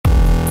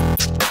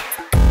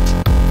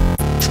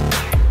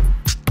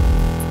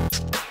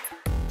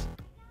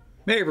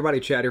Hey everybody,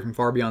 Chad here from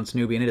Beyond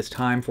Snubie, and it is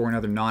time for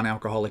another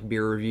non-alcoholic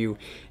beer review.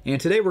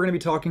 And today we're going to be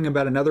talking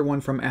about another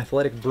one from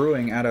Athletic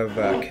Brewing out of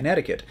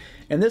Connecticut.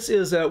 And this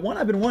is one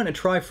I've been wanting to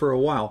try for a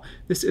while.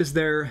 This is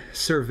their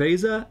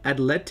Cerveza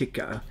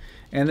Atletica.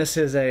 And this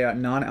is a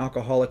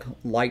non-alcoholic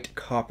light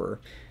copper.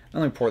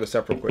 Let me pour this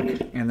up real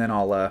quick, and then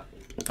I'll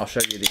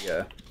show you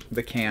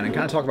the can and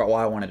kind of talk about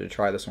why I wanted to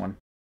try this one.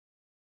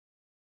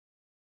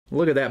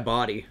 Look at that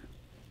body.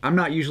 I'm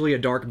not usually a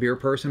dark beer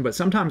person, but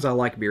sometimes I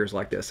like beers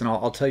like this, and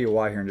I'll tell you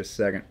why here in just a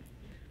second.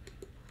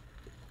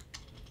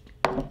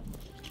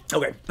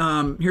 Okay,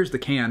 here's the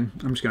can.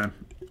 I'm just gonna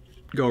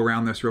go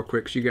around this real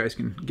quick so you guys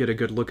can get a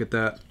good look at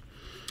that.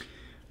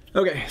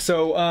 Okay,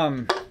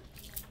 so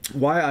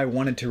why I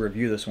wanted to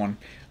review this one.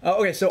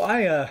 Okay, so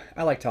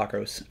I like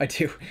tacos. I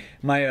do.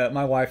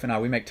 My wife and I,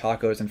 we make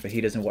tacos and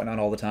fajitas and whatnot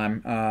all the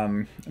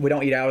time. We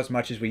don't eat out as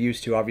much as we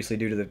used to, obviously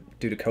due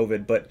to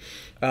COVID, but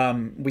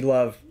we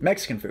love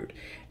Mexican food.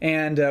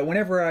 And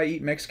whenever I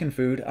eat Mexican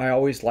food, I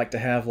always like to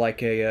have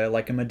like a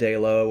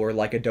Modelo or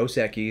like a Dos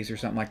Equis or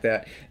something like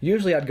that.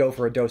 Usually I'd go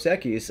for a Dos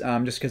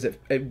Equis just because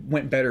it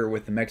went better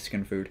with the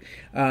Mexican food.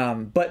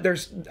 But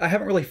I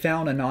haven't really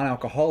found a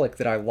non-alcoholic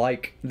that I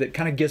like that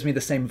kind of gives me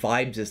the same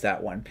vibes as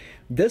that one.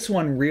 This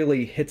one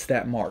really hits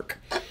that mark.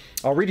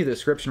 I'll read you the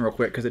description real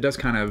quick because it does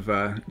kind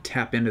of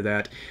tap into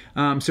that.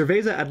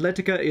 Cerveza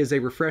Atletica is a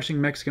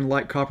refreshing Mexican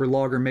light copper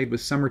lager made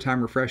with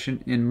summertime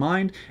refreshment in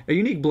mind. A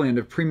unique blend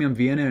of premium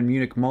Vienna and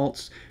Munich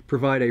malts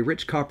provide a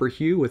rich copper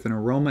hue with an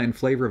aroma and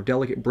flavor of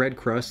delicate bread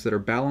crusts that are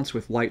balanced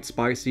with light,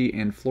 spicy,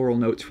 and floral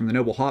notes from the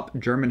noble hop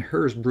German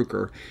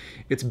Herzbrucker.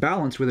 It's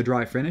balanced with a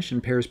dry finish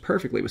and pairs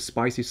perfectly with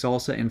spicy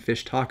salsa and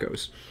fish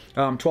tacos.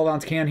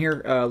 12-ounce can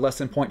here, less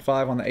than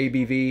 0.5 on the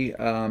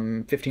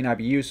ABV, 15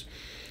 IBUs.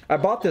 I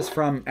bought this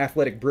from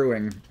Athletic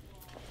Brewing.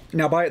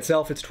 Now by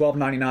itself it's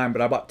 $12.99,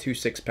 but I bought 2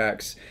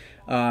 6-packs.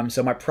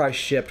 So my price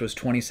shipped was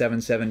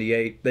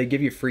 $27.78. They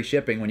give you free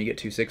shipping when you get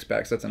 2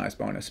 6-packs. That's a nice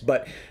bonus.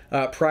 But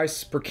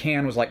price per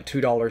can was like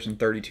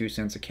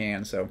 $2.32 a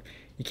can, so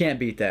you can't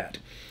beat that.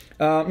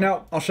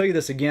 Now I'll show you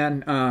this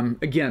again.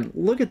 Again,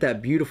 look at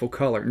that beautiful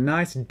color.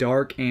 Nice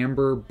dark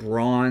amber,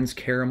 bronze,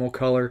 caramel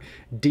color.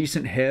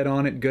 Decent head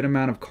on it. Good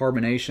amount of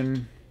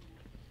carbonation.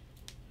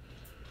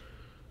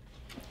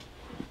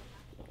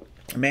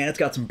 Man, it's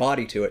got some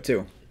body to it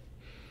too.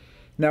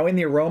 Now in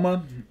the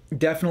aroma,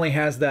 definitely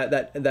has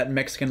that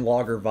Mexican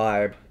lager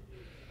vibe.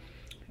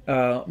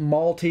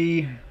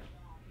 Malty,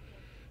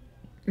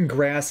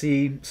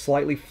 grassy,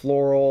 slightly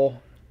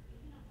floral.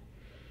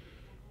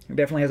 It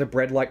definitely has a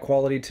bread-like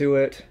quality to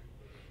it.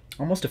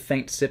 Almost a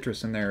faint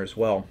citrus in there as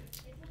well.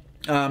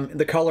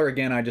 The color,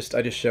 again, I just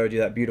showed you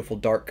that beautiful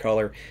dark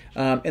color.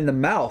 In the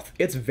mouth,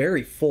 it's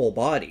very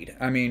full-bodied.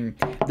 I mean,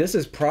 this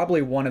is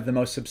probably one of the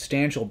most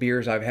substantial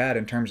beers I've had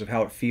in terms of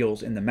how it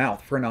feels in the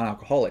mouth for a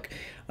non-alcoholic.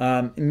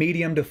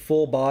 Medium to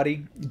full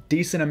body,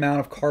 decent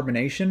amount of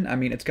carbonation. I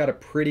mean, it's got a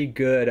pretty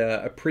good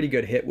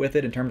hit with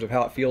it in terms of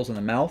how it feels in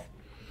the mouth.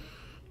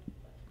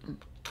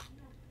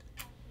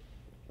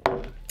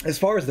 As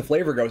far as the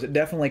flavor goes, it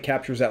definitely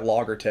captures that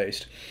lager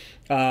taste.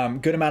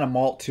 Good amount of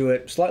malt to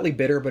it, slightly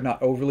bitter but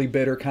not overly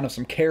bitter, kind of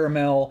some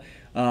caramel,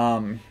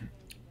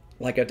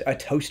 like a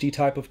toasty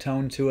type of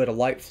tone to it, a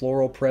light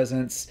floral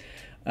presence,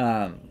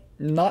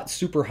 not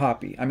super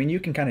hoppy. I mean, you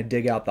can kind of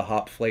dig out the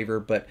hop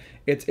flavor, but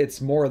it's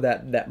more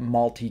that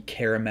malty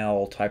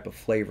caramel type of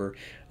flavor.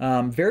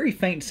 Very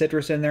faint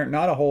citrus in there,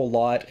 not a whole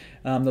lot,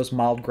 those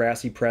mild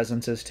grassy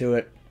presences to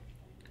it,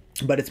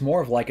 but it's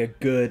more of like a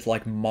good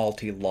like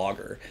malty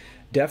lager.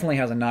 Definitely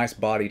has a nice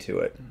body to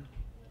it.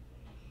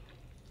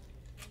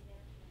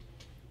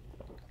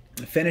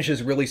 The finish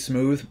is really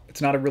smooth.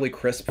 It's not a really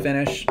crisp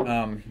finish.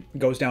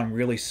 Goes down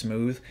really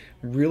smooth.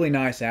 Really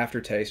nice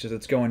aftertaste. As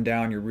it's going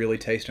down, you're really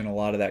tasting a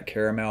lot of that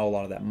caramel, a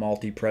lot of that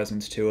malty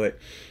presence to it.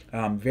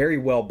 Very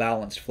well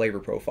balanced flavor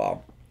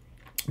profile.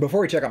 Before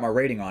we check out my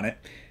rating on it,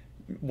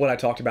 what I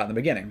talked about in the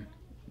beginning,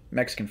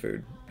 Mexican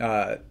food,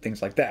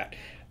 things like that.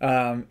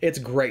 It's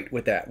great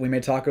with that. We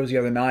made tacos the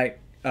other night,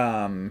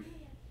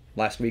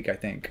 last week I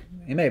think.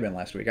 It may have been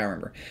last week, I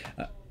remember.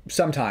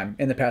 Sometime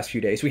in the past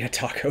few days we had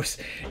tacos,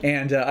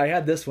 and I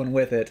had this one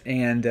with it,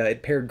 and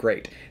it paired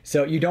great.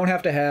 So you don't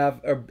have to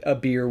have a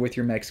beer with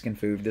your Mexican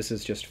food. This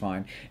is just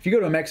fine. If you go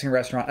to a Mexican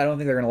restaurant, I don't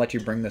think they're going to let you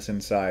bring this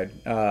inside,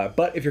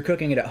 but if you're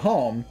cooking it at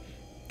home,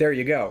 there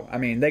you go. I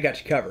mean, they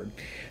got you covered.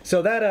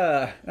 So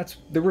that's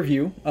the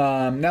review.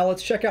 Now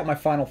let's check out my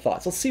final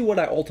thoughts. Let's see what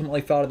I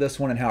ultimately thought of this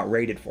one and how it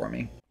rated for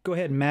me. Go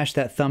ahead and mash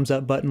that thumbs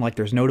up button like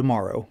there's no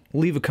tomorrow.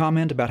 Leave a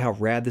comment about how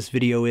rad this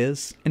video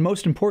is, and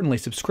most importantly,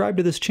 subscribe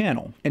to this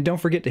channel. And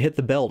don't forget to hit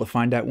the bell to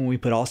find out when we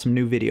put awesome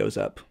new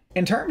videos up.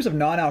 In terms of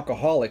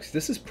non-alcoholics,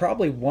 this is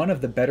probably one of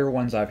the better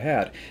ones I've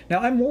had. Now,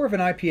 I'm more of an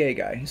IPA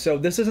guy, so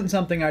this isn't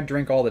something I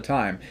drink all the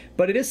time,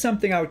 but it is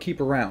something I would keep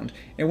around.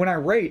 And when I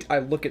rate, I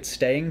look at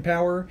staying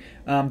power.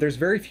 There's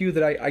very few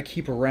that I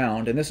keep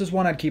around, and this is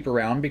one I'd keep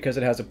around because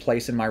it has a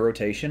place in my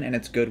rotation, and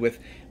it's good with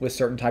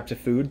certain types of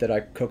food that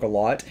I cook a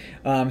lot.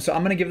 So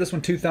I'm going to give this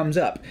one 2 thumbs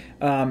up.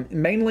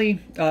 Mainly,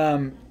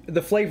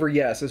 the flavor,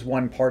 yes, is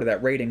one part of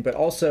that rating, but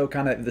also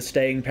kind of the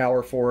staying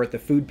power for it, the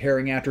food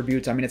pairing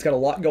attributes. I mean, it's got a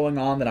lot going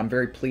on that I'm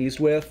very pleased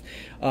with.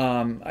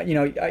 You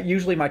know,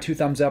 usually my 2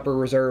 thumbs up are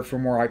reserved for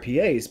more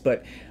IPAs,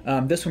 but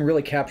this one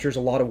really captures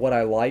a lot of what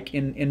I like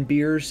in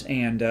beers,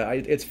 and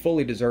it's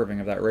fully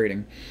deserving of that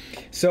rating.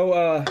 So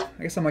I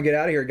guess I'm going to get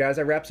out of here, guys.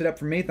 That wraps it up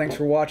for me. Thanks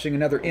for watching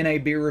another NA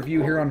beer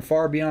review here on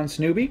Far Beyond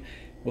Snubie.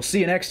 We'll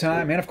see you next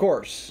time, and of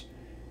course,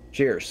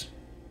 cheers.